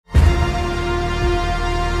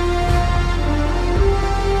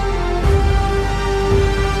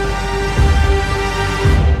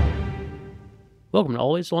Welcome to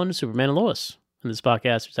Always On to Superman and Lois. In this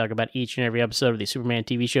podcast, we talk about each and every episode of the Superman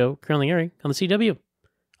TV show currently airing on the CW.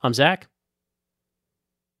 I'm Zach.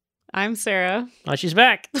 I'm Sarah. Oh, she's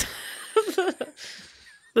back.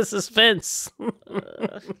 The suspense.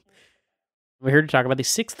 We're here to talk about the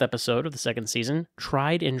 6th episode of the 2nd season,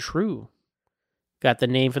 Tried and True. Got the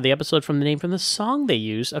name for the episode from the name from the song they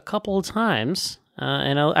use a couple of times.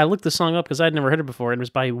 And I looked the song up because I'd never heard it before. And it was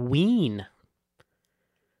by Ween.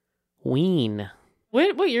 Ween.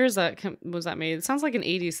 What year is that? Was that made? It sounds like an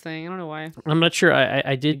 80s thing. I don't know why. I'm not sure.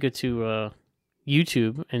 I did go to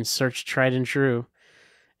YouTube and search Tried and True.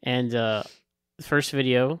 And the first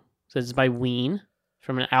video says it's by Ween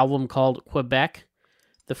from an album called Quebec.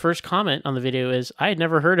 The first comment on the video is, I had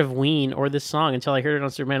never heard of Ween or this song until I heard it on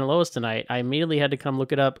Superman and Lois tonight. I immediately had to come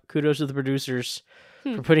look it up. Kudos to the producers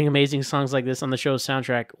for putting amazing songs like this on the show's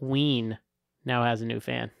soundtrack. Ween now has a new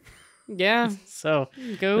fan. Yeah. So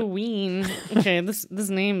go Ween. Okay, this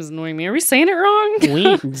name is annoying me. Are we saying it wrong?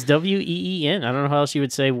 Ween. It's Ween. I don't know how else you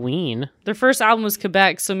would say Ween. Their first album was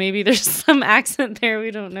Quebec, so maybe there's some accent there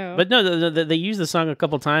we don't know. But no, they used the song a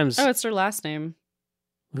couple times. Oh, it's their last name.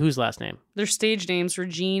 Whose last name? Their stage names were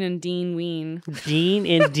Gene and Dean Ween. Gene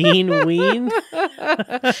and Dean Ween?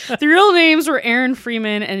 The real names were Aaron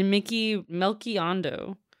Freeman and Mickey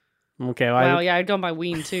Melchiondo. Okay. Well, yeah, I'd go by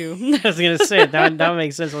Ween too. I was going to say, that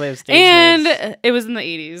makes sense when they have stage and names. It was in the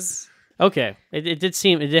 80s. Okay. It did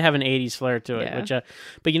have an 80s flair to it. Yeah. Which,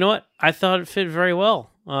 but you know what? I thought it fit very well.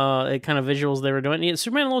 It kind of visuals they were doing.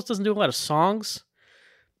 Superman and Lois doesn't do a lot of songs.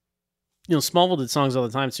 You know, Smallville did songs all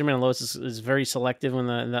the time. Superman and Lois is very selective in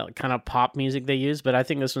that kind of pop music they use, but I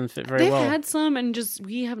think this one fit very well. They've had some, and just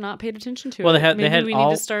we have not paid attention to well, it. They had we all,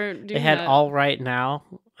 need to start doing They had that. All Right Now.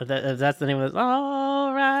 That's the name of it.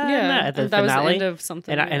 All Right Now. At the that finale. was the end of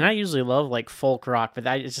something. And I usually love like folk rock, but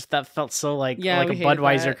that felt so like a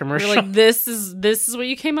Budweiser commercial. We're like, this is what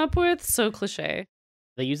you came up with? So cliche.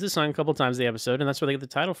 They use the song a couple times in the episode, and that's where they get the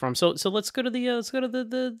title from. So let's go to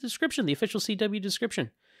the description, the official CW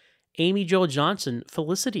description. Amy Jo Johnson,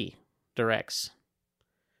 Felicity directs.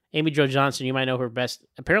 Amy Jo Johnson, you might know her best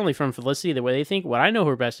apparently from Felicity, the way they think. What I know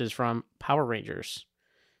her best is from Power Rangers.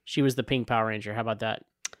 She was the pink Power Ranger. How about that?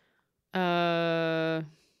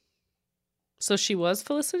 So she was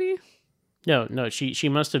Felicity? No, she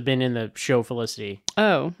must have been in the show Felicity.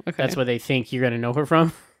 Oh, okay. That's what they think you're going to know her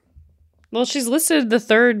from. Well, she's listed the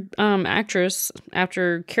third actress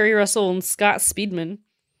after Kerry Russell and Scott Speedman.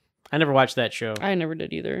 I never watched that show. I never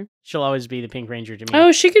did either. She'll always be the Pink Ranger to me.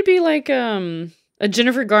 Oh, she could be like a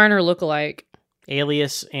Jennifer Garner lookalike.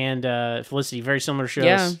 Alias and Felicity, very similar shows.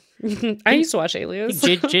 Yeah. I used to watch Alias.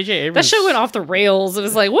 J.J. Abrams. That show went off the rails. It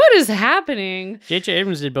was like, what is happening? J.J.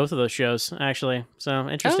 Abrams did both of those shows, actually. So,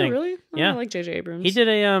 interesting. Oh, really? Oh, Yeah. I like J.J. Abrams. He did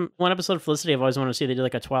a one episode of Felicity I've always wanted to see. They did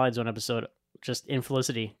like a Twilight Zone episode just in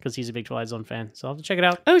Felicity because he's a big Twilight Zone fan. So I'll have to check it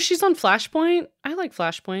out. Oh, she's on Flashpoint? I like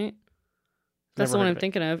Flashpoint. That's Never the one heard I'm of it.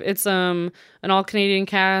 thinking of. It's an all-Canadian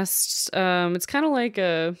cast. It's kind of like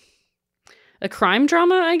a crime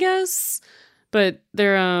drama, I guess. But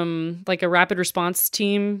they're like a rapid response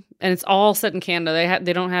team, and it's all set in Canada.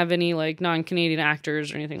 They don't have any like non-Canadian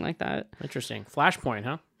actors or anything like that. Interesting. Flashpoint,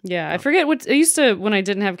 huh? Yeah, I forget what I used to when I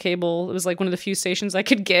didn't have cable. It was like one of the few stations I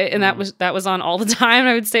could get, and that was on all the time.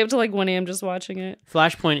 I would stay up till like 1 a.m. just watching it.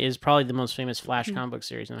 Flashpoint is probably the most famous Flash comic book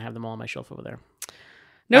series, and I have them all on my shelf over there.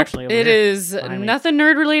 Nope, Actually, over it here, is behind me. nothing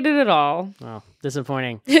nerd related at all. Oh,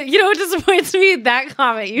 disappointing. You know what disappoints me? That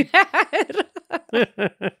comment you had.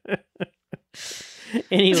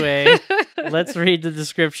 Anyway, let's read the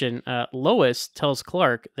description. Lois tells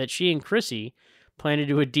Clark that she and Chrissy plan to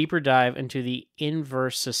do a deeper dive into the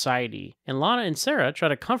inverse society, and Lana and Sarah try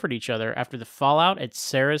to comfort each other after the fallout at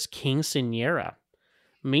Sarah's quinceañera.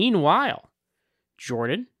 Meanwhile,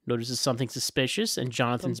 Jordan notices something suspicious in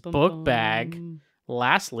Jonathan's book bag.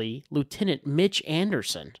 Lastly, Lieutenant Mitch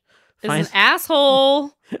Anderson Is an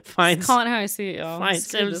asshole. finds Calling it how I see it, y'all. finds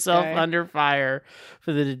Screw this himself guy. under fire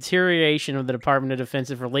for the deterioration of the Department of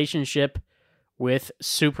Defense's relationship with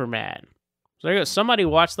Superman. So there you go. Somebody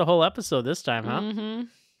watched the whole episode this time, huh? Mm-hmm.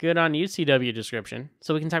 Good on you, CW description.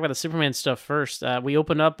 So we can talk about the Superman stuff first. We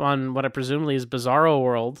open up on what I presumably is Bizarro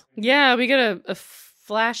World. Yeah, we get a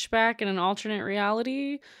flashback in an alternate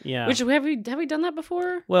reality. Yeah. Which have we done that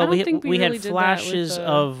before? Well, I don't we think really had had flashes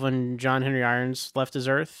of when John Henry Irons left his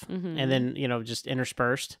Earth, Mhm. and then just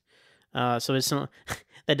interspersed. So it's some,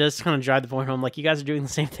 that does kind of drive the point home. Like, you guys are doing the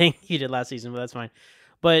same thing you did last season, but that's fine.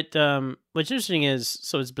 But what's interesting is,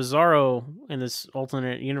 so it's Bizarro in this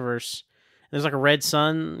alternate universe. There's like a red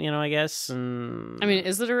sun, I guess, and I mean,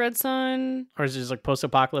 is it a red sun? or is it just like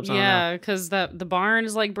post-apocalypse? I don't know. Yeah, because the barn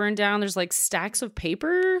is like burned down. There's like stacks of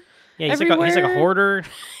paper. Yeah, everywhere. He's like a hoarder.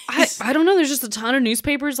 I don't know. There's just a ton of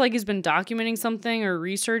newspapers. Like he's been documenting something or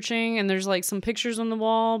researching, and there's like some pictures on the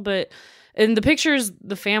wall. But in the pictures,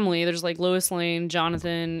 the family, there's like Lois Lane,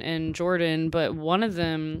 Jonathan, and Jordan. But one of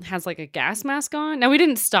them has like a gas mask on. Now we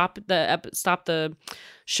didn't stop the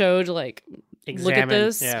show to like look at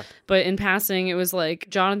this. Yeah. But in passing, it was like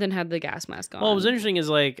Jonathan had the gas mask on. Well, what was interesting is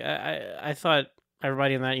like I thought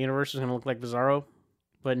everybody in that universe was gonna look like Bizarro,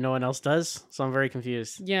 but no one else does. So I'm very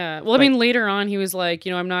confused. Yeah. Well, I mean, later on, he was like,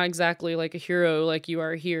 I'm not exactly like a hero like you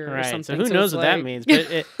are here or something. So who knows what that means?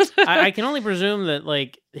 But I can only presume that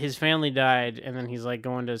like his family died, and then he's like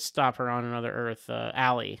going to stop her on another Earth,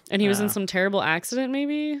 Allie. And he was in some terrible accident,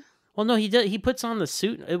 maybe? Well, no, he puts on the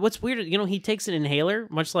suit. What's weird, he takes an inhaler,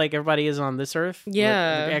 much like everybody is on this Earth.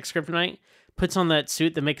 Yeah. Ex-Kryptonite. Puts on that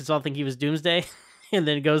suit that makes us all think he was Doomsday. And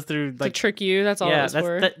then goes through like to trick you. That's all it was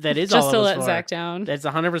for. That is just all to it was let for. Zach down. That's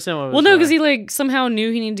 100% what it was. Well, no, because he like somehow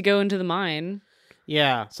knew he needed to go into the mine.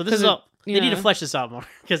 Yeah. So this is all. They need to flesh this out more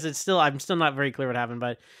because I'm still not very clear what happened.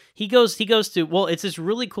 But he goes to. Well, it's this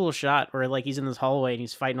really cool shot where like he's in this hallway and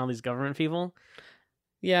he's fighting all these government people.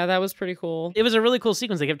 Yeah, that was pretty cool. It was a really cool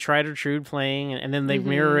sequence. They kept Tried or True playing, and then they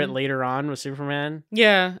mirror it later on with Superman.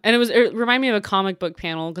 Yeah, and it reminded me of a comic book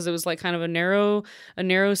panel because it was like kind of a narrow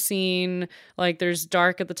scene. Like there's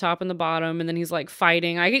dark at the top and the bottom, and then he's like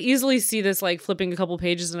fighting. I could easily see this like flipping a couple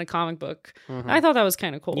pages in a comic book. I thought that was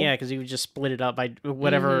kind of cool. Yeah, because he would just split it up by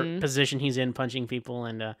whatever position he's in, punching people,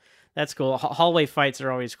 and that's cool. Hallway fights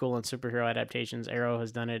are always cool in superhero adaptations. Arrow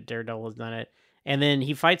has done it. Daredevil has done it. And then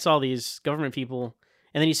he fights all these government people.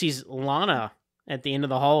 And then he sees Lana at the end of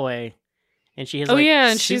the hallway, and she has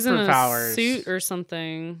and she's in a suit or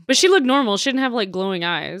something. But she looked normal. She didn't have like glowing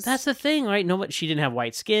eyes. That's the thing, right? No, but she didn't have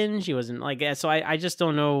white skin. She wasn't like so. I just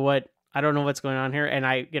don't know what's going on here. And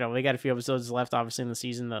they got a few episodes left, obviously in the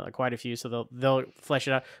season, quite a few, so they'll flesh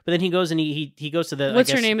it out. But then he goes and he goes to the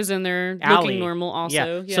what's her name is in there Allie. Looking normal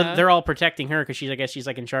also. Yeah. So they're all protecting her because she's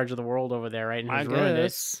like in charge of the world over there, right? And he's ruined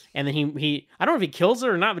it. And then he I don't know if he kills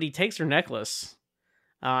her or not, but he takes her necklace.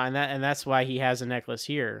 And that's why he has a necklace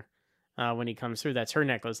here when he comes through. That's her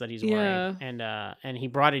necklace that he's wearing, and he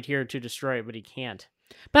brought it here to destroy it, but he can't.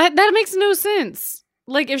 But that makes no sense.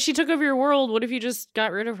 Like if she took over your world, what if you just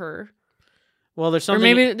got rid of her? Well, there's something.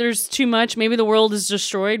 Or maybe there's too much. Maybe the world is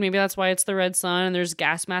destroyed. Maybe that's why it's the Red Sun. And there's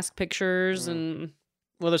gas mask pictures and.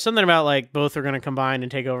 Well, there's something about like both are going to combine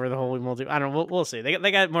and take over the whole multi. I don't know. We'll see.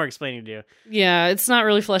 They got more explaining to do. Yeah, it's not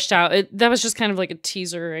really fleshed out. That was just kind of like a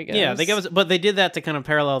teaser, I guess. Yeah, but they did that to kind of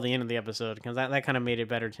parallel the end of the episode because that kind of made it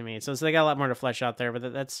better to me. So they got a lot more to flesh out there.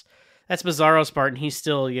 But that's Bizarro's part, and he's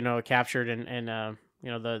still captured in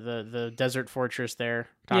the desert fortress there,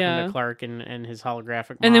 talking to Clark and his holographic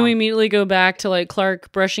mom. And then we immediately go back to like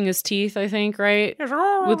Clark brushing his teeth, I think, right?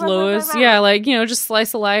 With Lois. Yeah, like, just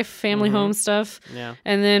slice of life, family home stuff. Yeah.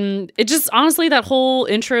 And then it just, honestly, that whole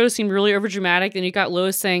intro seemed really overdramatic. Then you got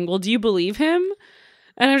Lois saying, well, do you believe him?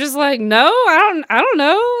 And I'm just like, no, I don't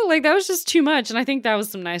know. Like, that was just too much. And I think that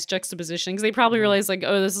was some nice juxtaposition because they probably realized, like,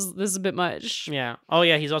 oh, this is a bit much. Yeah. Oh,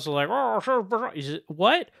 yeah. He's also like, oh, sure, bizarre.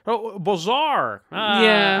 What? Oh, bizarre.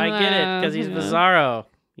 Yeah. I get it because he's Bizarro.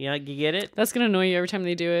 Yeah, you get it? That's going to annoy you every time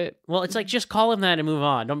they do it. Well, it's like, just call him that and move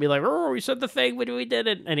on. Don't be like, oh, we said the thing, but we did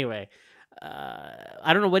it. Anyway,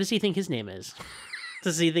 I don't know. What does he think his name is?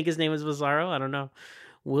 Does he think his name is Bizarro? I don't know.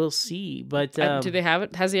 We'll see. But do they have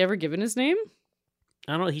it? Has he ever given his name?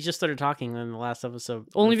 I don't know. He just started talking in the last episode.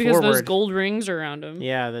 Only because those gold rings are around him.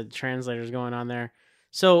 Yeah, the translator's going on there.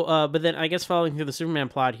 So, but then I guess following through the Superman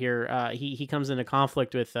plot here, he comes into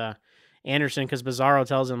conflict with Anderson because Bizarro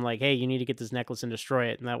tells him like, "Hey, you need to get this necklace and destroy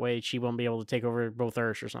it, and that way she won't be able to take over both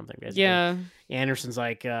Earths or something." Basically. Yeah. Anderson's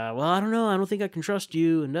like, "Well, I don't know. I don't think I can trust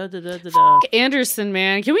you." And Fuck Anderson,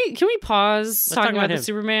 man. Can we pause talking about the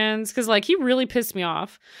Supermans? Because like he really pissed me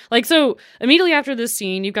off. Like so, immediately after this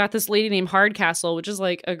scene, you've got this lady named Hardcastle, which is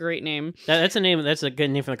like a great name. That's a name. That's a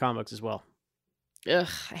good name for the comics as well. Ugh,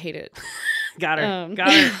 I hate it. Got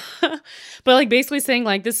her. But like basically saying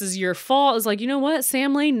like this is your fault is like, you know what,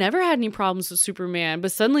 Sam Lane never had any problems with Superman,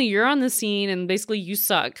 but suddenly you're on the scene and basically you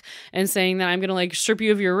suck, and saying that I'm gonna like strip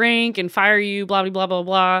you of your rank and fire you, blah blah blah blah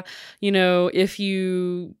blah, if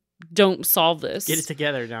you don't solve this. Get it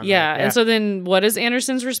together down there. Yeah. And so then what is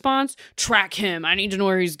Anderson's response? Track him. I need to know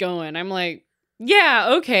where he's going. I'm like,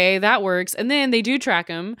 yeah, okay, that works. And then they do track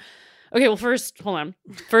him. Okay, well, first, hold on.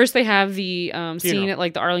 First, they have the scene at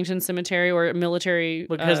like the Arlington Cemetery or military.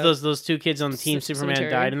 Because those two kids on Team Superman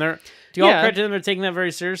died, and all credit to them, they're taking that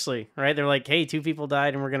very seriously, right? They're like, hey, 2 people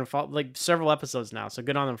died, and we're gonna fall like several episodes now, so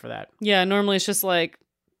good on them for that. Yeah, normally it's just like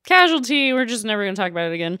casualty. We're just never going to talk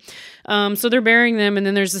about it again. So they're burying them, and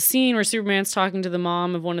then there's a scene where Superman's talking to the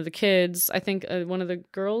mom of one of the kids. I think one of the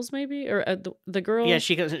girls, maybe, or the girl. Yeah,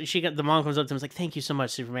 the mom comes up to him and is like, "Thank you so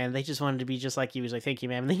much, Superman. They just wanted to be just like you." He's like, "Thank you,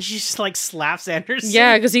 ma'am." And then she just like slaps Anderson.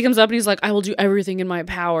 Yeah, because he comes up and he's like, "I will do everything in my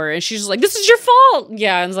power," and she's just like, "This is your fault."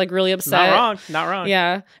 Yeah, and is like really upset. Not wrong.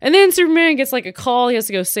 Yeah, and then Superman gets like a call. He has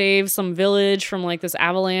to go save some village from like this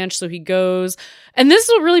avalanche, so he goes. And this is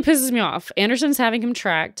what really pisses me off. Anderson's having him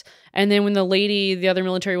tracked. And then when the other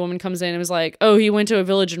military woman comes in and was like, "Oh, he went to a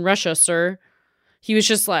village in Russia, sir," he was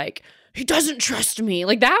just like, "He doesn't trust me."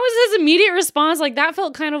 Like, that was his immediate response. Like, that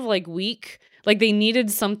felt kind of like weak. Like, they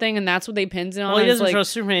needed something, and that's what they pinned it on. Well, he doesn't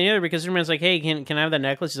trust Superman either, because Superman's like, "Hey, can I have that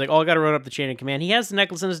necklace?" He's like, "Oh, I got to run up the chain of command." He has the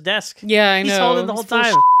necklace in his desk. Yeah, I know. He's holding it the whole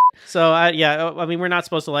time. So, I mean, we're not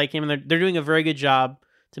supposed to like him, and they're doing a very good job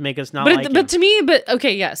to make us not like him. But to me,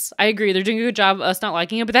 okay, yes, I agree. They're doing a good job of us not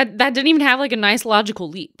liking him, but that didn't even have like a nice logical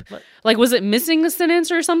leap. What? Like, was it missing a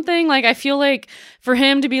sentence or something? Like, I feel like for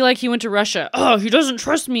him to be like, he went to Russia, "Oh, he doesn't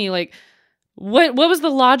trust me," like, what was the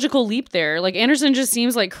logical leap there? Like, Anderson just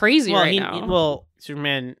seems like crazy now. Well,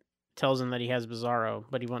 Superman tells him that he has Bizarro,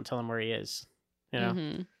 but he won't tell him where he is, you know?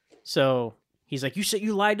 Mm-hmm. So he's like,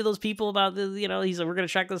 you lied to those people about this, you know? He's like, "We're going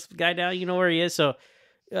to track this guy down. You know where he is." So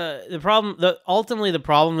ultimately the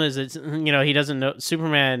problem is, it's, you know, he doesn't know.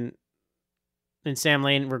 Superman and Sam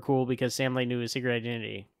Lane were cool because Sam Lane knew his secret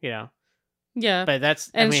identity, you know. Yeah, but it's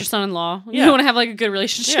your son-in-law. Yeah. You want to have like a good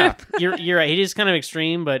relationship. Yeah, you're right. He is kind of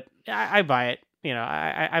extreme, but I buy it. You know,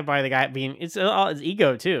 I buy the guy being it's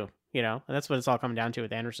ego too. You know, and that's what it's all coming down to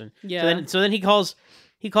with Anderson. Yeah. So then he calls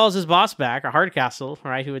his boss back, or Hardcastle,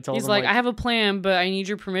 right? Who had told him, he's like, "I have a plan, but I need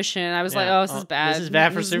your permission." I was like, "Oh, this is bad. This is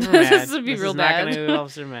bad for Superman. This would be real bad." Not going to help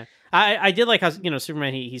Superman. I did like how, you know,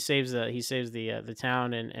 Superman he saves the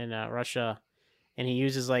town in Russia, and he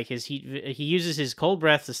uses like he uses his cold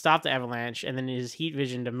breath to stop the avalanche, and then his heat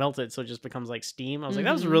vision to melt it, so it just becomes like steam. I was like,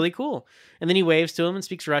 that was really cool. And then he waves to him and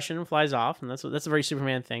speaks Russian and flies off, and that's a very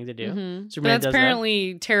Superman thing to do. Mm-hmm. Superman that's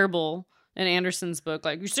apparently terrible in Anderson's book.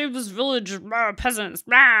 Like, "You saved this village, peasants,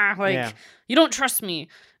 like, you don't trust me."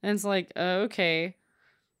 And it's like, okay.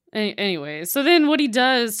 Anyway, so then what he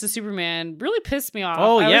does to Superman really pissed me off.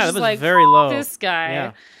 Oh, yeah, that was like, very low. This guy.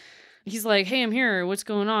 Yeah. He's like, "Hey, I'm here. What's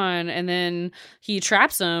going on?" And then he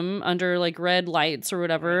traps him under like red lights or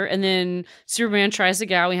whatever. And then Superman tries to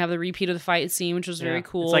get out. We have the repeat of the fight scene, which was very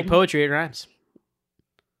cool. It's like poetry, it rhymes.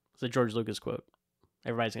 It's a George Lucas quote.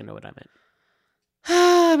 Everybody's going to know what I meant.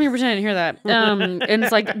 I'm gonna pretend I didn't hear that. And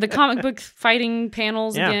it's like the comic book fighting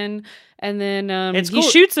panels again. And then he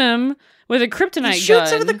shoots him with a kryptonite gun. He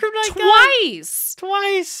shoots him with a kryptonite gun.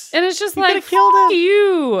 Twice. And it's just like, fuck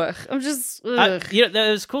you. I'm just, you know,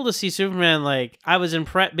 it was cool to see Superman, like, I was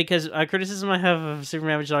impressed, because a criticism I have of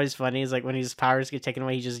Superman, which is always funny, is like when his powers get taken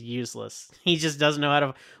away, he's just useless. He just doesn't know how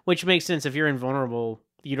to, which makes sense. If you're invulnerable,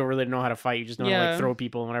 you don't really know how to fight. You just know how to like throw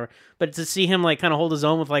people and whatever. But to see him like kind of hold his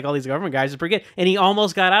own with like all these government guys is pretty good. And he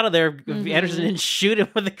almost got out of there. Anderson didn't shoot him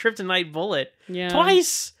with a kryptonite bullet.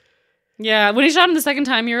 Twice. Yeah, when he shot him the second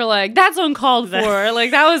time, you were like, "That's uncalled for."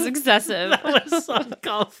 Like, that was excessive. That was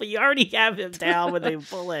uncalled for. You already have him down with a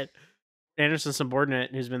bullet. Anderson's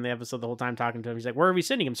subordinate, who's been in the episode the whole time talking to him, he's like, "Where are we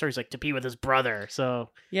sending him?" So he's like, "To be with his brother." So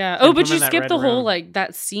yeah. Oh, but you skipped the whole like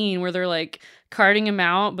that scene where they're like carting him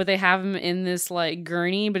out, but they have him in this like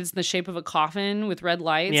gurney, but it's in the shape of a coffin with red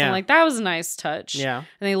lights. Yeah. And like, that was a nice touch. Yeah. And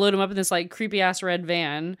they load him up in this like creepy ass red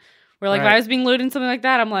van. Where like, if I was being loaded in something like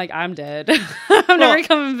that, I'm like, I'm dead. I'm never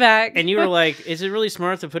coming back. And you were like, "Is it really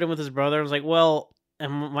smart to put him with his brother?" I was like, well.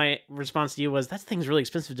 And my response to you was, that thing's really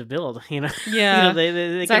expensive to build, you know? Yeah. You know,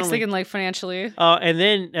 they Zach's thinking, like, financially. And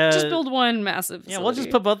then... just build one massive facility. Yeah, we'll just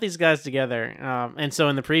put both these guys together. And so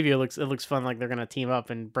in the preview, it looks fun, like they're going to team up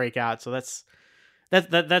and break out. So that's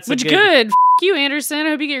Which good. F*** you, Anderson. I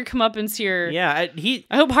hope you get your comeuppance here. Yeah,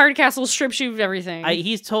 I hope Hardcastle strips you of everything.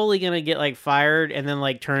 He's totally going to get, like, fired and then,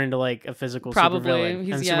 like, turn into, like, a physical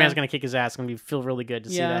supervillain. And Superman's going to kick his ass. It's going to feel really good to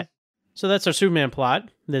see that. So that's our Superman plot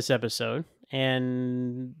this episode.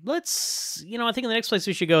 And let's, you know, I think the next place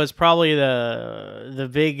we should go is probably the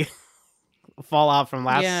big fallout from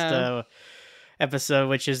last episode,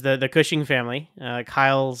 which is the Cushing family.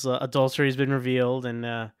 Kyle's adultery has been revealed,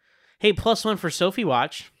 and hey, +1 for Sophie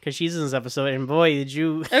watch, because she's in this episode, and boy, did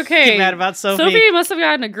you get mad about Sophie. Sophie must have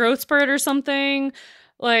gotten a growth spurt or something.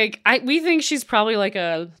 Like, we think she's probably like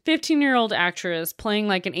a 15-year-old actress playing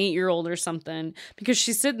like an 8-year-old or something, because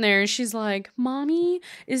she's sitting there and she's like, "Mommy,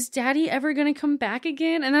 is Daddy ever going to come back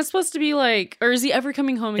again?" And that's supposed to be like, or is he ever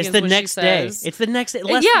coming home again? It's the next day. It's the next day.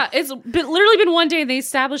 It's literally been one day. They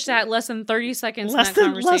established that less than 30 seconds in that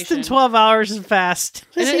conversation. Less than 12 hours has passed.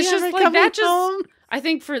 And it's just like, that just... I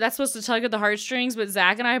think that's supposed to tug at the heartstrings, but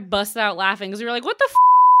Zach and I busted out laughing because we were like, what the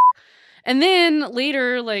And then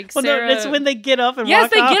later, like, Sarah... No, it's when they get up and yes,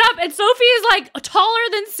 walk they off. get up, and Sophie is, like, taller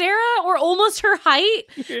than Sarah or almost her height.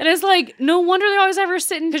 And it's like, no wonder they always have her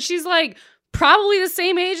sitting, because she's, like, probably the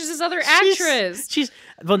same age as this other actress.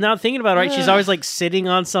 Well, now thinking about it, right, she's always, like, sitting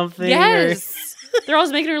on something. Yes. They're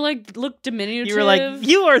always making her, like, look diminutive. You were like,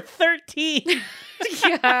 you are 13. Yeah,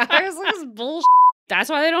 I was like, this bullshit. That's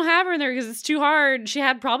why they don't have her in there, because it's too hard. She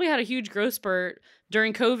probably had a huge growth spurt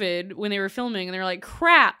during COVID when they were filming, and they're like,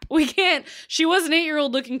 crap, we can't. She was an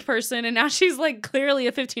 8-year-old looking person, and now she's like clearly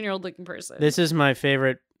a 15-year-old looking person. This is my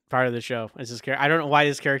favorite part of the show. Is this I don't know why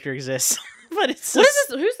this character exists, but it's what is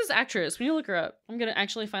this? Who's this actress? When you look her up, I'm gonna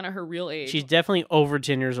actually find out her real age. She's definitely over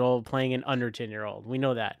 10 years old, playing an under 10-year-old. We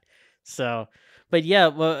know that. So, but yeah,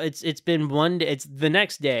 well, it's been one day. It's the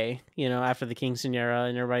next day, after the quinceañera,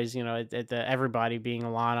 and everybody's, everybody being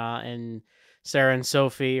Alana and Sarah and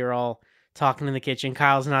Sophie are all talking in the kitchen.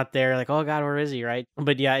 Kyle's not there. Like, oh God, where is he? Right.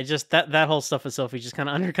 But yeah, it just that whole stuff with Sophie just kind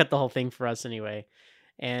of undercut the whole thing for us anyway.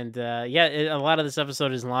 And a lot of this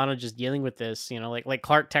episode is Lana just dealing with this. Like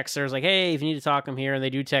Clark texts her, is like, hey, if you need to talk, I'm here. And they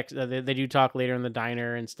do text. They do talk later in the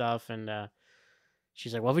diner and stuff. And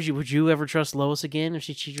she's like, would you ever trust Lois again if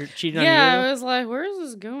she cheated on you? Yeah, I was like, where is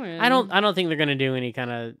this going? I don't think they're gonna do any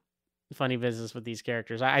kind of funny business with these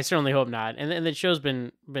characters. I certainly hope not. And the show's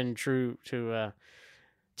been true to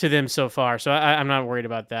them so far, so I'm not worried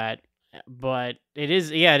about that. But it is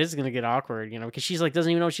going to get awkward, because she's like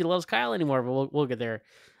doesn't even know she loves Kyle anymore. But we'll get there.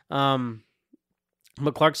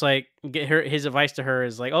 But Clark's like, his advice to her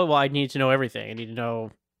is like, oh well, I need to know everything. I need to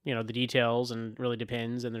know the details, and it really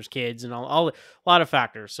depends. And there's kids and all a lot of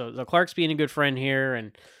factors. So Clark's being a good friend here,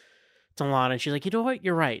 and to Lana, and she's like, you know what,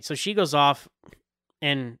 you're right. So she goes off,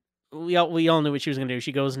 and we all knew what she was going to do.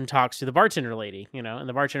 She goes and talks to the bartender lady, and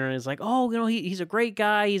the bartender is like, oh, he's a great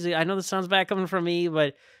guy. I know this sounds bad coming from me,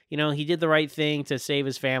 but, he did the right thing to save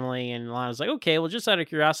his family. And Lana's like, okay, well, just out of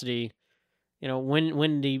curiosity,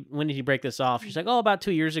 when did he break this off? She's like, oh, about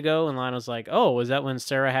 2 years ago. And Lana's like, oh, was that when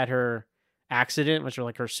Sarah had her accident, which was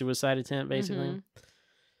like her suicide attempt, basically? Mm-hmm.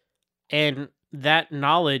 And that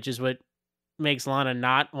knowledge is what makes Lana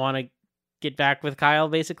not want to get back with Kyle,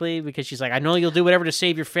 basically, because she's like, I know you'll do whatever to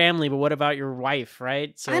save your family, but what about your wife,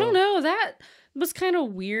 right? So I don't know. That was kind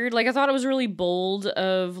of weird. Like, I thought it was really bold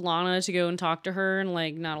of Lana to go and talk to her, and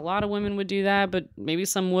like, not a lot of women would do that, but maybe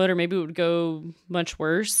some would, or maybe it would go much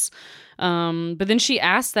worse. But then she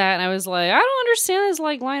asked that, and I was like, I don't understand this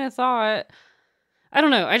like line of thought. I don't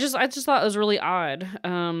know. I just thought it was really odd.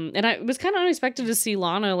 And it was kind of unexpected to see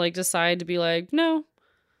Lana like decide to be like, no.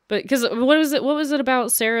 But because what was it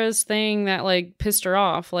about Sarah's thing that like pissed her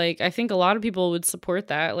off? Like, I think a lot of people would support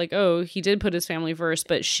that. Like, oh, he did put his family first,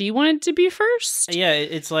 but she wanted to be first. Yeah,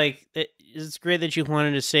 it's like it's great that you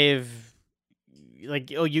wanted to save.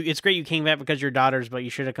 Like, oh, it's great you came back because your daughters, but you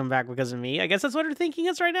should have come back because of me. I guess that's what her thinking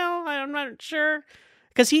is right now. I'm not sure.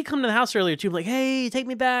 Because he come to the house earlier too, like, hey, take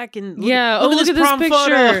me back, and look at this picture.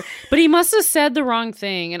 Photo. But he must have said the wrong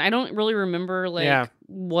thing, and I don't really remember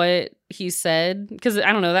what he said, because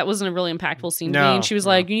I don't know, that wasn't a really impactful scene to me. And she was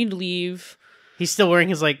like, you need to leave. He's still wearing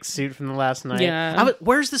his like suit from the last night. Yeah.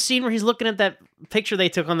 Where's the scene where he's looking at that picture they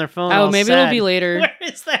took on their phone? Oh, maybe it'll be later. Where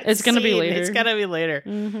is that? It's gonna be later. It's gotta be later.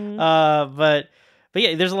 Mm-hmm. But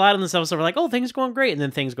yeah, there's a lot in this episode where like, oh, things are going great, and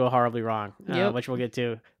then things go horribly wrong, which we'll get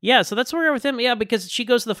to. Yeah, so that's where we are with him. Yeah, because she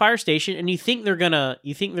goes to the fire station, and you think they're gonna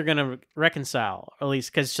reconcile, or at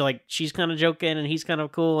least because she's kind of joking and he's kind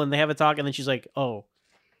of cool, and they have a talk, and then she's like, oh,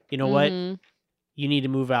 you know what? You need to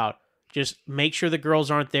move out. Just make sure the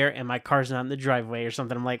girls aren't there, and my car's not in the driveway or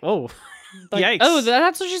something. I'm like, oh. Like, yikes. Oh,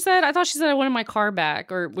 that's what she said? I thought she said I wanted my car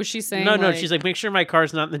back. Or was she saying No, she's like, make sure my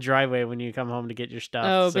car's not in the driveway when you come home to get your stuff.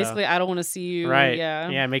 Oh, basically, I don't want to see you. Right. Yeah.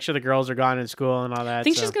 Yeah, make sure the girls are gone in school and all that. I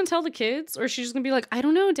think she's going to tell the kids, or she's just going to be like, I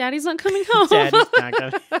don't know, Daddy's not coming home. Daddy's not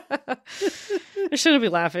coming. I shouldn't be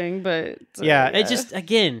laughing, but... yeah, it just,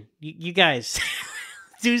 again, you guys,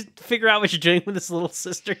 do figure out what you're doing with this little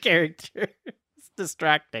sister character. It's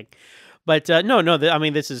distracting. But no. I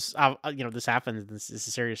mean, this is this happens. This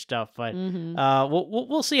is serious stuff. But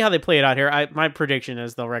we'll see how they play it out here. My prediction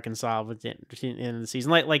is they'll reconcile with the end of the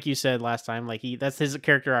season. Like you said last time, like that's his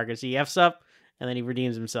character arc. Is he f's up and then he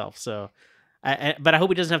redeems himself. So, but I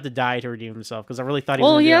hope he doesn't have to die to redeem himself, because I really thought he.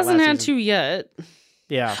 Well, he hasn't had to yet.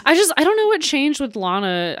 Yeah. I don't know what changed with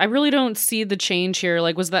Lana. I really don't see the change here.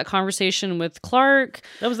 Like, was that conversation with Clark?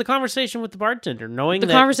 That was the conversation with the bartender, knowing The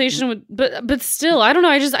that conversation with, but still, I don't know.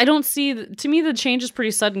 I don't see. To me, the change is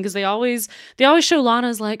pretty sudden because they always show Lana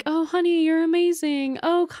as like, oh honey, you're amazing.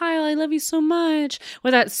 Oh Kyle, I love you so much,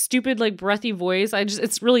 with that stupid like breathy voice.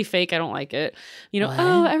 It's really fake. I don't like it. What?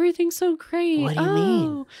 Oh, everything's so great. What do you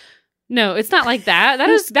mean? No, it's not like that.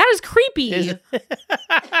 That is creepy.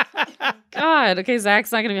 God. Okay,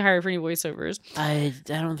 Zach's not going to be hired for any voiceovers. I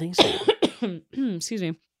don't think so. Excuse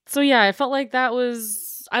me. So yeah, I felt like that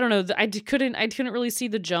was, I don't know. I couldn't really see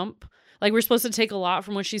the jump. Like, we're supposed to take a lot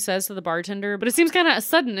from what she says to the bartender, but it seems kind of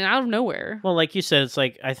sudden and out of nowhere. Well, like you said, it's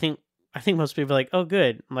like I think most people are like, oh,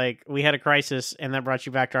 good. Like, we had a crisis and that brought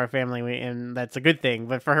you back to our family, and that's a good thing.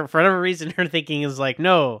 But for her, for whatever reason, her thinking is like,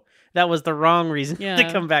 no, that was the wrong reason to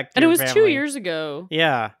come back to and it your was family. 2 years ago.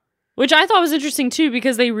 Yeah. Which I thought was interesting, too,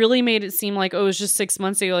 because they really made it seem like, oh, it was just 6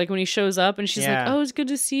 months ago. Like, when he shows up and she's like, oh, it's good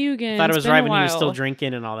to see you again. I thought it was been right a when he was while. still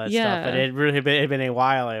drinking and all that stuff. But it really had been a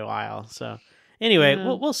while. So anyway,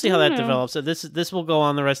 we'll see how that develops. So this will go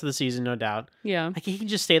on the rest of the season, no doubt. Yeah. Like, he can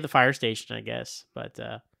just stay at the fire station, I guess. But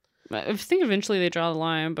I think eventually they draw the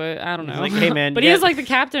line, but I don't know. Like, hey, man. But he is like the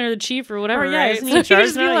captain or the chief or whatever, right? Isn't he in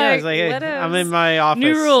charge now? Yeah, he's like, hey, I'm in my office.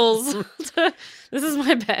 New rules. This is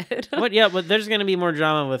my bed. But there's going to be more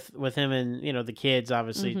drama with him and, the kids,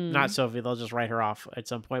 obviously. Not Sophie. They'll just write her off at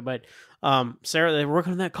some point. But Sarah, they're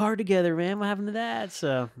working on that car together, man. What happened to that?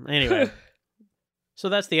 So, anyway. So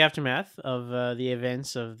that's the aftermath of the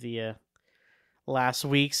events of the last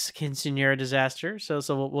week's quinceañera disaster. So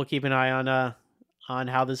we'll keep an eye on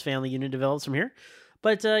how this family unit develops from here.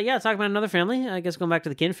 But talking about another family, I guess going back to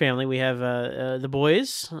the Kin family, we have the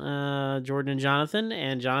boys, Jordan and Jonathan.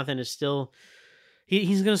 And Jonathan is still...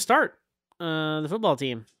 He's going to start the football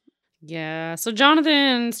team. Yeah, so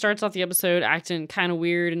Jonathan starts off the episode acting kind of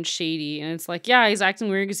weird and shady. And it's like, yeah, he's acting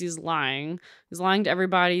weird because he's lying. He's lying to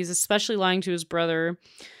everybody. He's especially lying to his brother,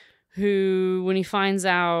 who, when he finds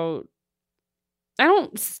out, I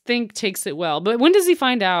don't think takes it well. But when does he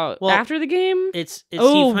find out? Well, after the game? It's he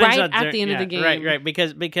finds out at the end of the game. Right.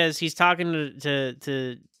 Because he's talking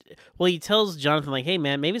to well, he tells Jonathan, like, hey,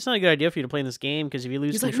 man, maybe it's not a good idea for you to play in this game because if you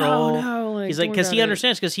lose control... Like, no. He's like, because he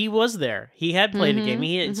understands, because he was there. He had played the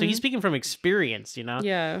game. So he's speaking from experience,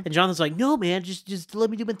 Yeah. And Jonathan's like, no, man, just let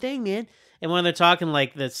me do my thing, man. And when they're talking,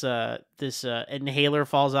 like, this inhaler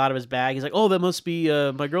falls out of his bag, he's like, oh, that must be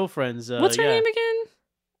my girlfriend's. What's her name again?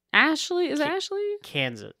 Ashley? Is it Ashley?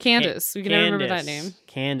 Candace. We can never remember that name.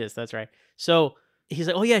 Candace, that's right. So... he's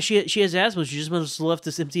like, oh yeah, she has asthma. She just must have left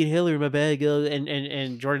this empty inhaler in my bag.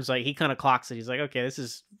 And Jordan's like, he kind of clocks it. He's like, okay, this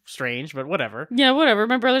is strange, but whatever. Yeah, whatever.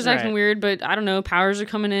 My brother's acting weird, but I don't know. Powers are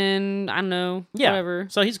coming in. I don't know. Yeah, whatever.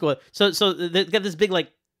 So he's cool. So they got this big like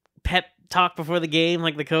pep talk before the game,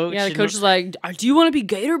 like the coach. Yeah, the coach is like, do you want to be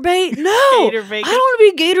Gator bait? No, Gator bait. I don't want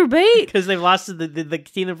to be Gator bait because they've lost to the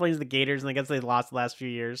team that plays the Gators, and I guess they've lost the last few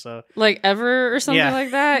years. So like ever or something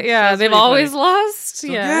like that. Yeah, they've always lost. So,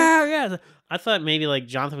 yeah. I thought maybe like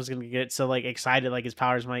Jonathan was gonna get so like excited like his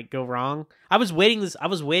powers might go wrong. I was waiting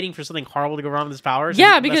for something horrible to go wrong with his powers.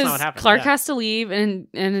 Yeah, because Clark has to leave and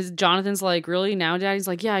Jonathan's like, really now, Dad? He's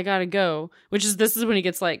like, yeah, I gotta go. This is when he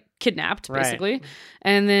gets like kidnapped basically. Right.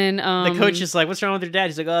 And then the coach is like, what's wrong with your dad?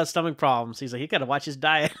 He's like, oh, stomach problems. He's like, you gotta watch his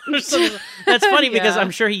diet. That's funny because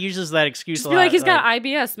I'm sure he uses that excuse just a lot. Like he's got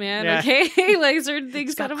IBS, man. Yeah. Okay, like certain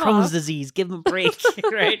things got Crohn's disease. Give him a break,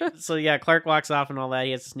 right? So yeah, Clark walks off and all that.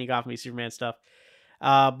 He has to sneak off and be Superman stuff.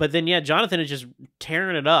 But then, Jonathan is just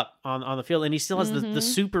tearing it up on the field, and he still has the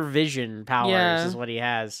supervision powers is what he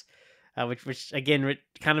has, which again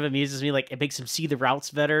kind of amuses me. Like, it makes him see the routes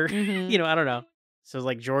better. I don't know. So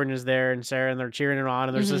like Jordan is there and Sarah, and they're cheering him on,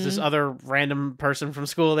 and there's this other random person from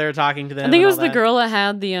school there talking to them. I think it was the girl that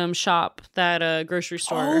had the shop, that grocery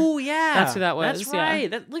store. Oh yeah, that's who that was. That's right.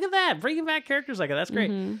 Yeah. Look at that, bringing back characters like that. That's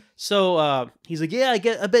great. So he's like, yeah,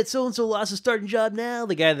 I bet so and so lost his starting job now.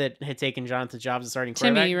 The guy that had taken Jonathan's job as a starting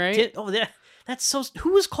quarterback. Timmy, right? Yeah, that's so.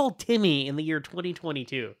 Who was called Timmy in the year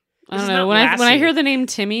 2022? I don't know. When I hear the name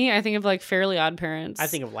Timmy, I think of like Fairly Odd Parents. I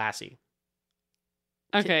think of Lassie.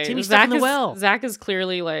 Okay, Timmy's stuck in the well. Zach is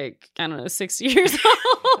clearly like, I don't know, 6 years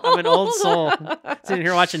old. I'm an old soul. Sitting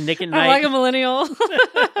here watching Nick at Night. I'm like a millennial.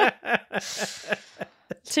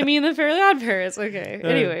 Timmy and the Fairly Odd Parents. Okay.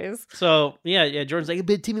 Anyways. So, yeah. Jordan's like, I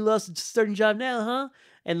bet Timmy lost his starting job now, huh?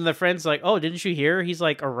 And the friend's like, oh, didn't you hear? He's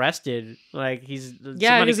like arrested. Like he's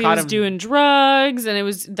because he was doing drugs and it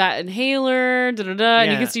was that inhaler. And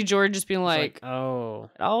you can see George just being like, oh,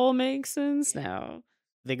 it all makes sense now.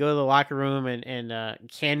 they go to the locker room, and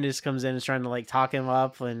Candace comes in and is trying to like talk him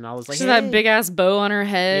up, and I was like, she's hey. that big ass bow on her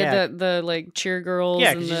head that the like cheer girls.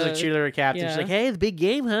 Yeah, because she's like cheerleader captain. Yeah. She's like, hey, the big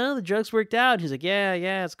game, huh? The drugs worked out. He's like,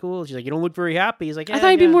 yeah, it's cool. She's like, you don't look very happy. He's like, yeah, I thought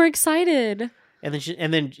you'd be more excited. And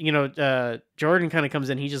then Jordan kind of comes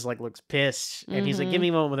in. He just like looks pissed, and he's like, give me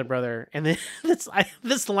a moment with her brother. And then this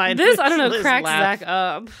line, I don't know, Liz cracks laugh. Zach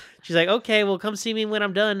up. She's like, okay, well, come see me when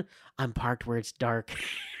I'm done. I'm parked where it's dark.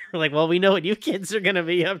 We're like, well, we know what you kids are gonna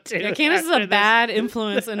be up to. Yeah, Candace is a bad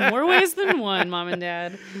influence in more ways than one, Mom and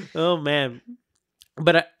Dad. Oh man.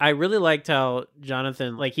 But I really liked how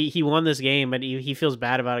Jonathan, like, he won this game, but he feels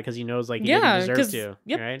bad about it because he knows, like, he didn't deserve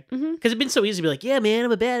to, right? Because it'd been so easy to be like, yeah, man,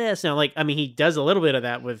 I'm a badass now. Like, I mean, he does a little bit of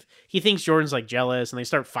that with, he thinks Jordan's, like, jealous, and they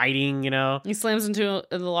start fighting, you know? He slams into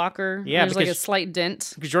the locker. Yeah, there's, like, a slight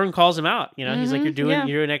dent. Because Jordan calls him out, you know? He's like, you're doing XK,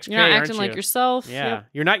 You're not aren't acting you? like yourself. Yeah. Yep.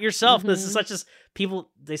 You're not yourself. This is such as people,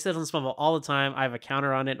 they say it on Smallville all the time. I have a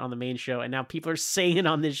counter on it on the main show, and now people are saying it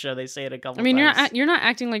on this show. They say it a couple times. I mean, you're not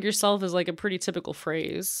acting like yourself is, like, a pretty typical phrase.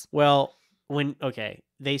 Well,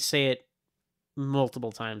 they say it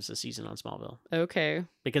multiple times this season on Smallville. Okay.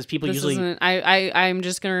 Because people this usually... Isn't, I'm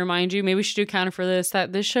just going to remind you, maybe we should do a counter for this,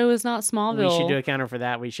 that this show is not Smallville. We should do a counter for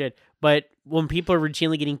that. We should. But when people are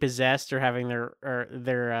routinely getting possessed or having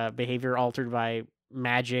their behavior altered by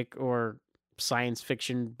magic or science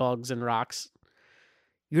fiction bugs and rocks,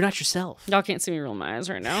 you're not yourself. Y'all can't see me roll my eyes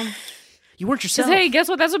right now. You weren't yourself. Hey, guess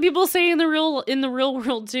what? That's what people say in the real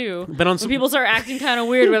world too. But when people start acting kind of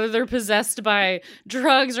weird, whether they're possessed by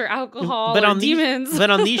drugs or alcohol or demons. But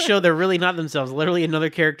on these shows, they're really not themselves. Literally, another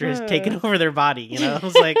character has taken over their body. You know,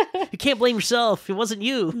 it's like you can't blame yourself. It wasn't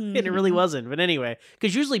you, and it really wasn't. But anyway,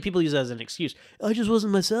 because usually people use that as an excuse. I just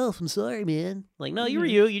wasn't myself. I'm sorry, man. Like, no, you were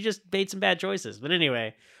you. You just made some bad choices. But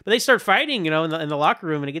anyway. But they start fighting, you know, in the locker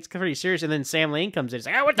room, and it gets pretty serious. And then Sam Lane comes in. He's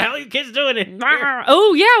like, what the hell are you kids doing?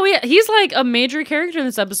 Oh, yeah. He's like a major character in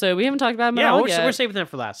this episode. We haven't talked about him at all yet. We're saving that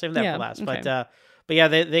for last. Okay. But yeah,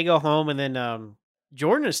 they go home, and then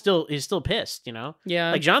Jordan is still pissed, you know?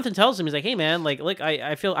 Yeah. Like, Jonathan tells him, he's like, hey, man, like, look,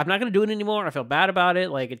 I feel I'm not going to do it anymore. I feel bad about it.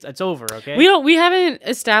 Like, it's over, okay? We haven't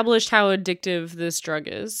established how addictive this drug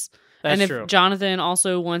is. That's true. Jonathan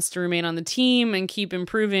also wants to remain on the team and keep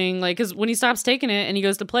improving, like, because when he stops taking it and he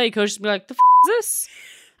goes to play, coach will be like, the is this?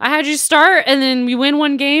 I had you start and then we win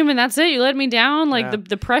one game and that's it. You let me down. Like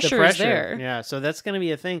the pressure is there. Yeah. So that's going to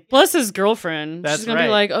be a thing. Plus his girlfriend. She's going to be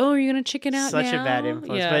like, oh, are you going to chicken out Such now? a bad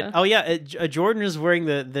influence. Yeah. But Jordan is wearing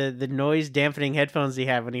the noise dampening headphones he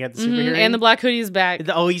had when he had the super hearing. And the black hoodie is back.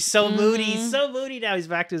 Oh, he's so moody. He's so moody now. He's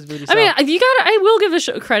back to his moody self. I mean, I will give the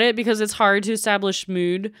show credit because it's hard to establish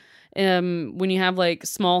mood when you have like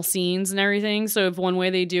small scenes and everything. So if one way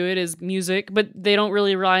they do it is music, but they don't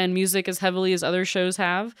really rely on music as heavily as other shows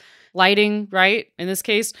have. Lighting, right? In this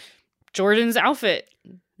case, Jordan's outfit,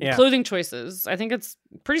 clothing choices. I think it's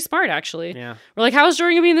pretty smart, actually. Yeah. We're like, how's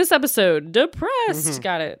Jordan gonna be in this episode? Depressed.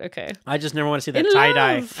 Got it. Okay. I just never want to see that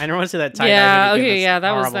tie-dye. I never want to see that tie-dye. Yeah, okay, yeah,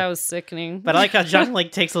 that was sickening. But I like how John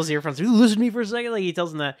like takes those earphones. Listen to me for a second. Like he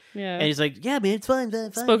tells him that. Yeah. And he's like, yeah, man, it's fine.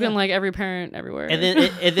 Spoken like every parent everywhere.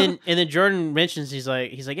 And then Jordan mentions he's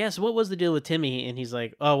like, yeah, so what was the deal with Timmy? And he's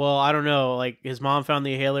like, oh well, I don't know. Like his mom found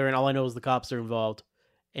the inhaler and all I know is the cops are involved.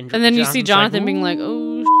 And then you see Jonathan being like,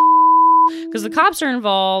 oh, because the cops are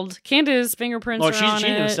involved. Candace's fingerprints are on it. She's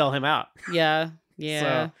going to sell him out. Yeah.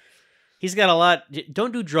 So he's got a lot.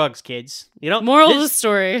 Don't do drugs, kids. You know. Moral of the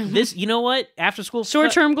story. You know what? After school.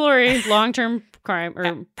 Short-term glory, long-term crime,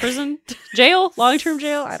 or prison, jail, long-term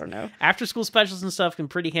jail. I don't know. After school specials and stuff can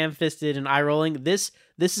pretty ham-fisted and eye-rolling. This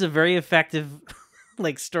is a very effective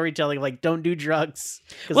like storytelling. Like, don't do drugs.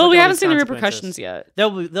 Well, we haven't seen the repercussions yet.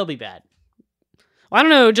 They'll be bad. Well, I don't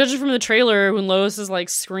know. Judging from the trailer, when Lois is like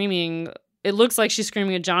screaming, it looks like she's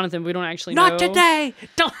screaming at Jonathan. But we don't actually know. Not today!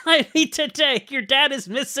 Don't let me today. Your dad is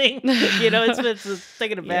missing. You know, it's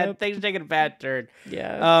taking a bad. Things taking a bad turn.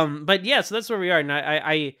 Yeah. But yeah, so that's where we are, and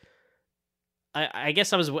I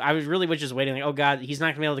guess I was really just waiting. Like, oh god, he's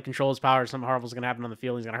not gonna be able to control his power. Something horrible's gonna happen on the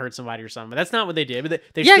field. He's gonna hurt somebody or something. But that's not what they did. But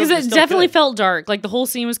because it definitely felt dark. Like the whole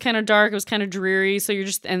scene was kind of dark. It was kind of dreary. So you're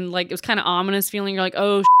just it was kind of ominous feeling. You're like,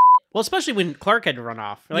 oh. Well, especially when Clark had to run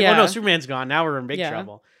off. Like, oh no, Superman's gone. Now we're in big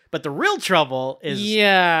trouble. But the real trouble is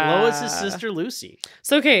Lois' sister Lucy.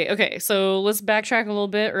 So okay. So let's backtrack a little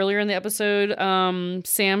bit. Earlier in the episode,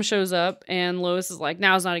 Sam shows up and Lois is like,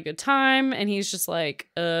 now's not a good time. And he's just like,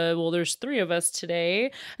 well, there's 3 of us today.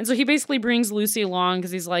 And so he basically brings Lucy along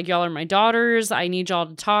because he's like, y'all are my daughters. I need y'all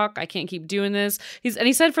to talk. I can't keep doing this.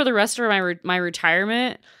 He said for the rest of my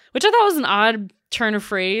retirement, which I thought was an odd turn of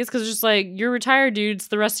phrase because it's just like, you're retired, dude. It's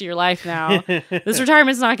the rest of your life now. This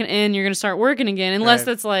retirement's not going to end. You're going to start working again unless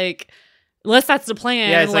it's like Unless that's the plan.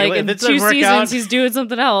 Yeah, it's like, in if it 2 doesn't work seasons, out, he's doing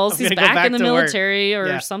something else. I'm He's gonna go back back in the to work. military or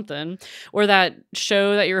Yeah. something. Or that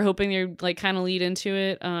show that you're hoping you're like kind of lead into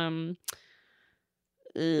it.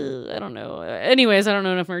 I don't know. Anyways, I don't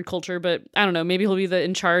know enough nerd culture, but I don't know. Maybe he'll be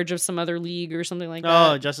in charge of some other league or something like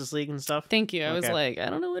that. Oh, Justice League and stuff. Thank you. I was Okay. like, I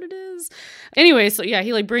don't know what it is. Anyway, so yeah,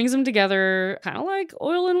 he like brings them together, kind of like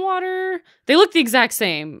oil and water. They look the exact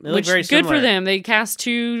same, They look which very good for similar. them. They cast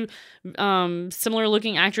 2 similar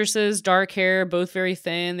looking actresses, dark hair, both very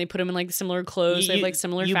thin. They put them in like similar clothes. They have like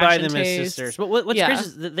similar You fashion buy them tastes. as sisters. But what's Yeah. crazy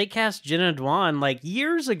is that they cast Jenna Dwan like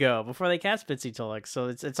years ago before they cast Bitsy Tulloch. So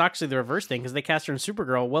it's actually the reverse thing because they cast her in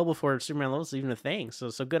Supergirl well before Superman and Lois was even a thing. So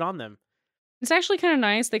good on them. It's actually kind of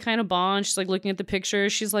nice. They kind of bond. She's like looking at the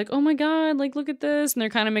pictures. She's like, "Oh my god, like look at this," and they're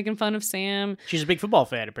kind of making fun of Sam. She's a big football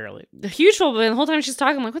fan, apparently. A huge football, but the whole time she's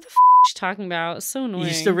talking, I'm like, "What the f*** is she talking about?" It's so annoying. You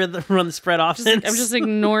used to run the spread offense. I'm just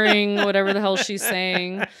ignoring whatever the hell she's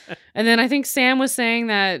saying. And then I think Sam was saying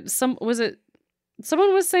that someone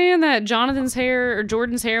was saying that Jonathan's hair or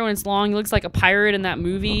Jordan's hair when it's long, he looks like a pirate in that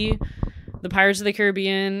movie, The Pirates of the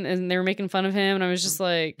Caribbean, and they were making fun of him, and I was just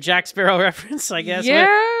like, Jack Sparrow reference, I guess. yeah,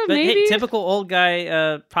 but maybe. hey, typical old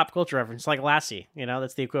guy pop culture reference, like Lassie.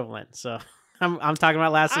 That's the equivalent. So I'm talking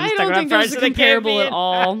about Lassie. I He's don't talking think about there's Pirates a of the comparable at Caribbean.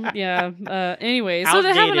 all. Yeah. Anyway, so they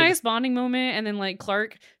have a Outdated. nice bonding moment, and then like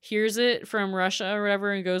Clark hears it from Russia or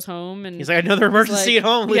whatever, and goes home, and He's like, another emergency like, at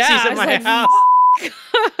home. Lucy's yeah, at it's my like, house.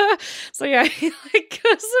 so yeah, he like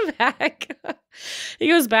goes back. He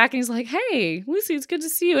goes back and he's like, "Hey, Lucy, it's good to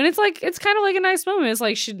see you." And it's kind of like a nice moment. It's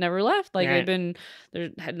like she'd never left. Like Right. there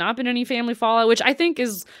had not been any family fallout, which I think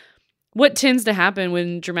is what tends to happen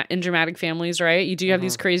when in dramatic families, right? You do have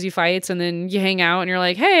these crazy fights, and then you hang out, and you're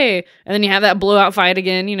like, "Hey," and then you have that blowout fight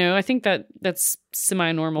again. I think that's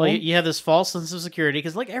semi-normal. Well, you have this false sense of security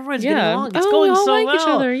because like everyone's getting yeah. along. It's Oh, going we all so like well. each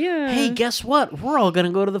other. Yeah. Hey, guess what? We're all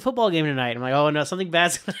gonna go to the football game tonight. I'm like, oh no, something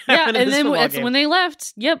bad's gonna Yeah, happen. in and this then football it's game. when they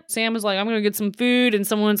left. Yep, Sam was like, "I'm gonna get some food," and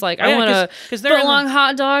someone's like, Oh, "I yeah, want a 'cause they're in foot-long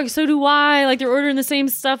hot dog." So do I. Like they're ordering the same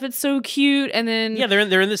stuff. It's so cute. And then Yeah, they're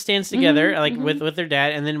in the stands together, Mhm, like mhm. with their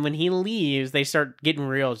dad, and then when he leaves, they start getting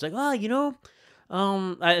real. It's like, oh,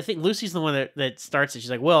 I think Lucy's the one that starts it.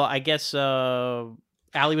 She's like, well, I guess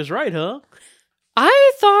Allie was right, huh?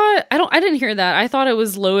 I didn't hear that. I thought it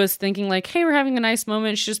was Lois thinking like, "Hey, we're having a nice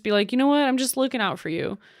moment." She'd just be like, "You know what? I'm just looking out for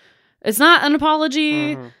you." It's not an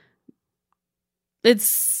apology. Mhm.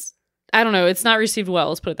 It's I don't know. It's not received well.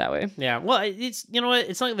 Let's put it that way. Yeah, well, it's you know what?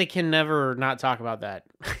 It's like they can never not talk about that.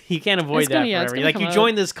 You can't avoid It's gonna- that yeah, it's forever. gonna Like come you up.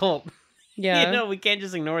 joined this cult. Yeah. We can't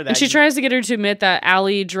just ignore that. And she tries to get her to admit that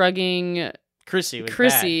Allie drugging Chrissy was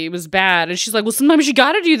Chrissy was bad, and she's like, "Well, sometimes you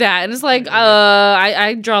got to do that." And it's like, Yeah.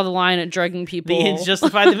 I draw the line at drugging people. The ends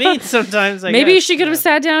justify the means sometimes. I Maybe guess. she could have Yeah.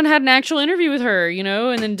 sat down, and had an actual interview with her,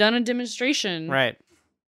 and then done a demonstration. Right.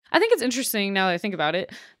 I think it's interesting now that I think about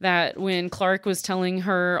it that when Clark was telling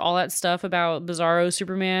her all that stuff about Bizarro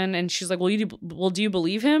Superman, and she's like, "Well, do you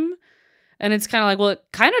believe him?" And it's kind of like, well, it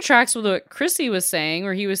kind of tracks with what Chrissy was saying,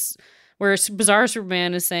 where Bizarro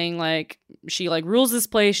Superman is saying like she like rules this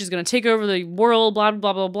place, she's gonna take over the world, blah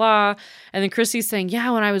blah blah blah. And then Chrissy's saying,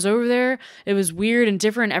 "Yeah, when I was over there, it was weird and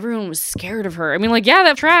different. Everyone was scared of her." I mean, like, yeah,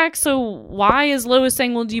 that tracks. So why is Lois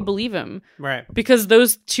saying, "Well, do you believe him?" Right. Because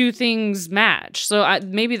those two things match. So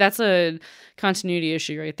maybe that's a continuity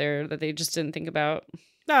issue right there that they just didn't think about.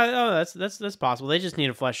 No, that's possible. They just need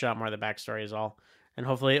to flesh out more of the backstory is all, and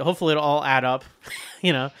hopefully it'll all add up,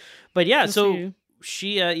 But yeah, We'll so see.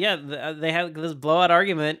 she, they had this blowout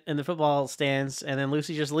argument in the football stands, and then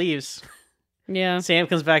Lucy just leaves. Yeah. Sam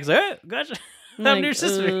comes back and says, "Hey, gotcha. I'm Like, your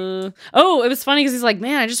sister." Oh, it was funny because he's like,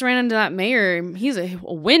 "Man, I just ran into that mayor. He's a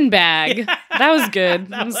windbag." Yeah. That was good. That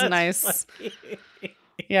That was nice. funny.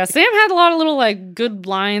 Yeah, Sam had a lot of little like good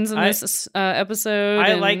lines in I- this episode. I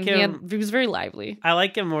and like him. He was very lively. I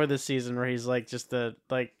like him more this season, where he's like just kind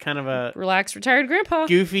of a Relaxed, retired grandpa.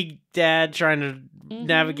 goofy dad trying to Mhm.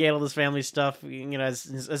 navigate all this family stuff,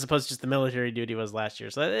 as opposed to just the military duty was last year.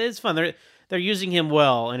 So it's fun. They're using him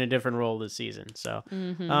well in a different role this season. So,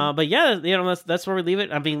 Mhm. but yeah, that's where we leave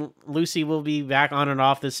it. I mean, Lucy will be back on and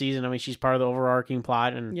off this season. I mean, she's part of the overarching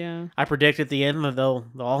plot, and Yeah. I predict at the end they'll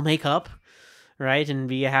all make up, right, and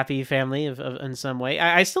be a happy family in some way.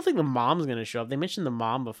 I still think the mom's going to show up. They mentioned the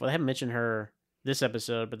mom before. They haven't mentioned her this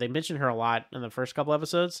episode, but they mentioned her a lot in the first couple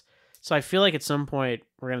episodes. So I feel like at some point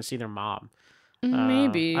we're going to see their mom.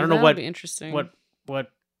 Maybe. I don't know That'll what- be interesting. What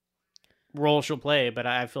role she'll play, but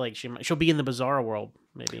I feel like she'll be in the Bizarro world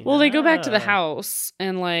maybe. Well, they go back to the Ah. house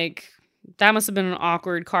and like That must have been an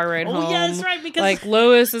awkward car ride home. Oh, yeah, that's right, because like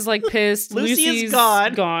Lois is like pissed. Lucy is Lucy's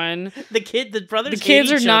gone. The brothers, the kids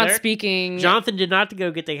hate are each not other. speaking. Jonathan did not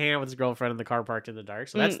go get to hang out with his girlfriend in the car parked in the dark,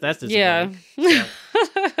 so that's yeah. disappointing.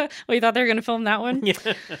 Well, you thought they were gonna film that one?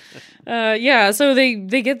 Yeah. Yeah. So they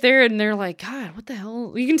get there and they're like, God, what the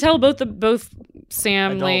hell? You can tell both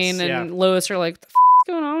Sam Adults, Lane and yeah. Lois are like, what the f-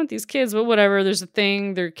 is going on with these kids? But whatever. There's a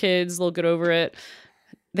thing. They're kids. They'll get over it.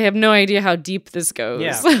 They have no idea how deep this goes.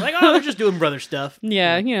 Yeah, like, oh, they're just doing brother stuff.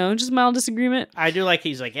 Yeah, you know, just mild disagreement. I do like,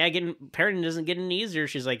 he's like, yeah, parenting doesn't get any easier.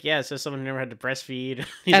 She's like, yeah, so someone never had to breastfeed.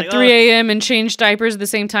 He's At like, 3 a.m. and change diapers at the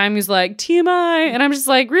same time. He's like, TMI. And I'm just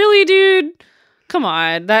like, really, dude? Come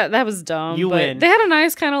on. That was dumb. You win. They had a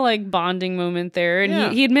nice kind of like bonding moment there. And Yeah.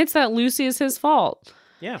 he admits that Lucy is his fault.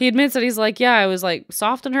 Yeah. He admits that he's like, yeah, I was like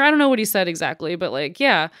soft on her. I don't know what he said exactly, but like,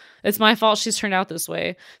 yeah, it's my fault she's turned out this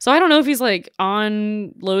way. So I don't know if he's like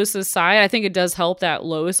on Lois's side. I think it does help that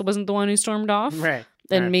Lois wasn't the one who stormed off. Right.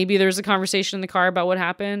 And right. maybe there's a conversation in the car about what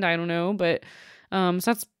happened. I don't know, but so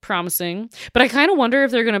that's promising. But I kind of wonder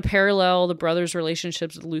if they're going to parallel the brothers'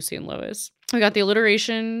 relationships with Lucy and Lois. We got the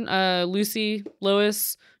alliteration, Lucy,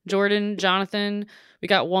 Lois, Jordan, Jonathan. We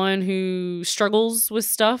got one who struggles with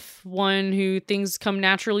stuff, one who things come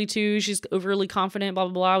naturally to. She's overly confident, blah,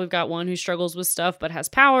 blah, blah. We've got one who struggles with stuff but has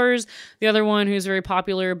powers. The other one who's very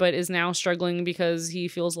popular but is now struggling because he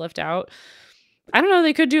feels left out. I don't know.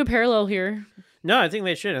 They could do a parallel here. No, I think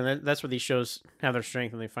they should. And that's where these shows have their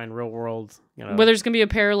strength, and they find real world, you know. Whether there's going to be a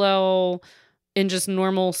parallel in just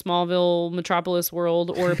normal Smallville Metropolis world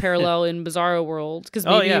or a parallel in Bizarro world, because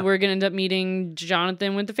maybe we're going to end up meeting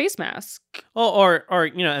Jonathan with the face mask. Oh, or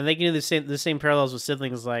you know, and they can do the same parallels with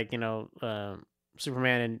siblings, like, you know,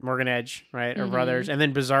 Superman and Morgan Edge, right, or brothers, and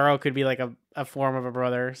then Bizarro could be like a form of a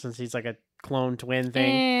brother since he's like a clone twin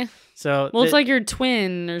thing. So it's like your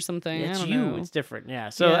twin or something. It's I don't you. know. It's different. Yeah.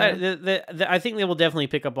 So I think they will definitely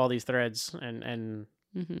pick up all these threads and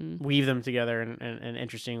weave them together in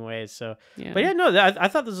interesting ways. So, but yeah, no, I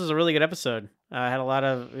thought this was a really good episode. I had a lot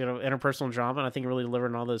of, you know, interpersonal drama, and I think it really delivered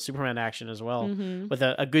on all the Superman action as well, with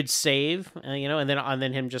a good save, you know, and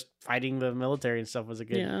then him just fighting the military and stuff was a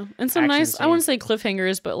good and some nice scene. I wouldn't say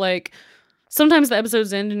cliffhangers, but like sometimes the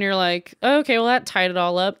episodes end and you're like, oh, okay, well that tied it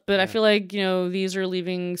all up. But I feel like, you know, these are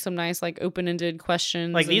leaving some nice like open-ended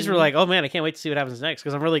questions. Like these were like, oh man, I can't wait to see what happens next,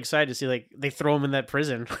 because I'm really excited to see, like, they throw him in that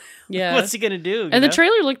prison. Yeah. What's he gonna do? And the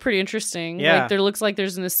trailer looked pretty interesting. Yeah. Like there looks like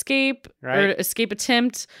there's an escape or Right. escape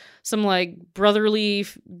attempt, some like brotherly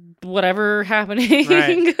whatever happening.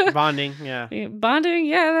 Right. Bonding, yeah. Bonding,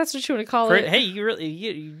 yeah, that's what you want to call it. Hey,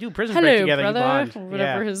 you do prison break Hello, together, brother, you bond. or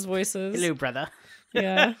whatever his voice is. Hello, brother.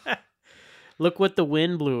 Yeah. Look what the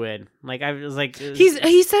wind blew in. Like, I was like, He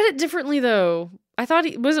said it differently though. I thought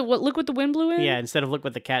look what the wind blew in? yeah, instead of look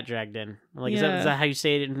what the cat dragged in. Like, is Yeah. that how you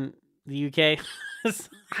say it in the UK?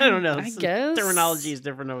 I don't know. I guess terminology is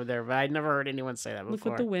different over there, but I'd never heard anyone say that before. Look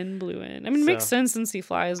what the wind blew in. I mean, it makes sense since he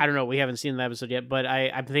flies. I don't know. We haven't seen the episode yet, but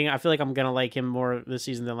I feel like I'm gonna like him more this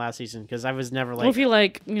season than last season, because I was never like. Well, if he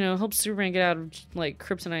like, you know, helps Superman get out of like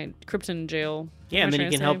Krypton jail. Yeah, and then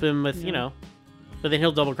you can help him with, Yeah. you know, but then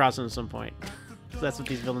he'll double cross him at some point. That's what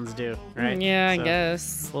these villains do, right? Yeah, I So,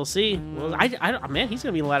 guess. We'll see. Well, man, he's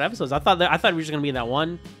gonna be in a lot of episodes. I thought we were just gonna be in that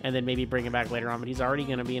one, and then maybe bring him back later on. But he's already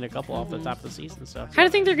gonna be in a couple off the top of the season. So How do you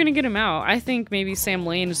think they're gonna get him out? I think maybe Sam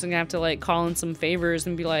Lane is gonna have to like call in some favors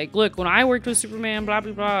and be like, "Look, when I worked with Superman, blah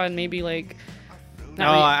blah blah," and maybe like.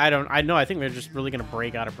 I think they're just really gonna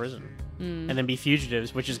break out of prison and then be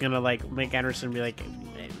fugitives, which is gonna like make Anderson be like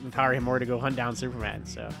empower him more to go hunt down Superman.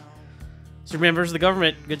 So Superman versus the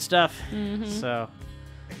government, good stuff. So,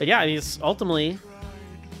 but yeah, it's ultimately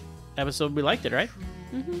episode we liked it, right?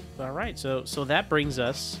 All right, so that brings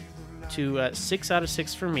us to 6 out of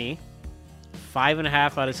 6 for me,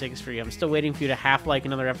 5.5 out of 6 for you. I'm still waiting for you to half like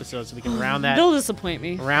another episode so we can round that. They'll disappoint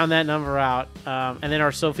me. Round that number out, and then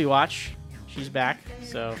our Sophie watch, she's back.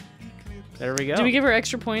 So there we go. Did we give her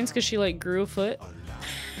extra points because she like grew a foot?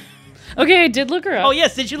 Okay, I did look her up. Oh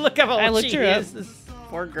yes, did you look up? I looked her up. This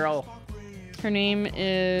poor girl. Her name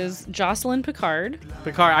is Jocelyn Picard.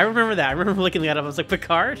 Picard. I remember that. I remember looking that up. I was like,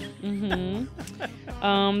 Picard. They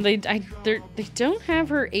don't have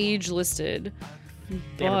her age listed.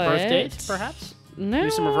 They have a birth date, perhaps. No.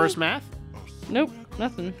 Do some reverse math. Nope,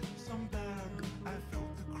 nothing.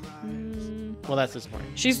 Well, that's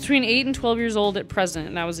disappointing. She's between 8 and 12 years old at present,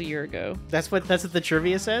 and that was a year ago. That's what the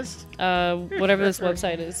trivia says. Whatever this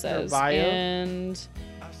website is says. Bio. And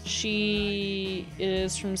she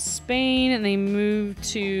is from Spain, and they moved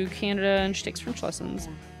to Canada, and she takes French lessons.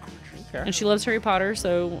 Okay. And she loves Harry Potter,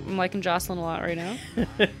 so I'm liking Jocelyn a lot right now.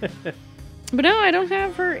 But no, I don't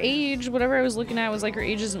have her age. Whatever I was looking at was like her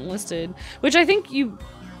age isn't listed, which I think you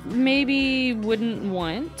maybe wouldn't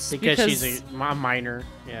want because she's a minor.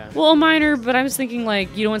 Yeah. Well, a minor, but I was thinking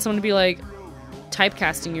like you don't want someone to be like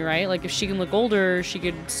typecasting you, right? Like if she can look older, she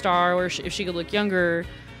could star, or if she could look younger,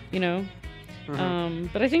 you know.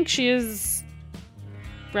 But I think she is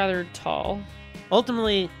rather tall.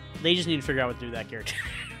 Ultimately, they just need to figure out what to do with that character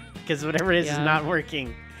because whatever it is not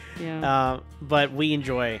working. Yeah. But we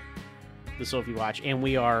enjoy the Sophie Watch, and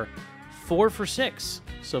we are 4 for 6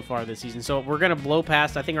 so far this season. So we're gonna blow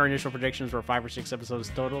past. I think our initial predictions were 5 or 6 episodes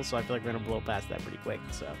total. So I feel like we're gonna blow past that pretty quick.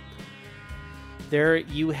 So there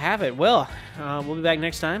you have it. Well, we'll be back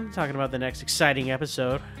next time talking about the next exciting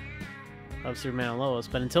episode of Superman and Lois.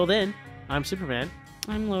 But until then, I'm Superman.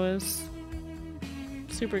 I'm Lois.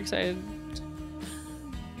 Super excited.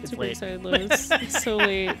 It's Super late. excited, Lois. It's so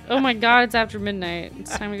late. Oh my god, it's after midnight.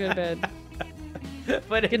 It's time to go to bed.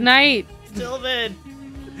 But Good night. Till then,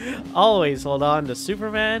 always hold on to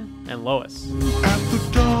Superman and Lois. At the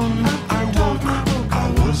dawn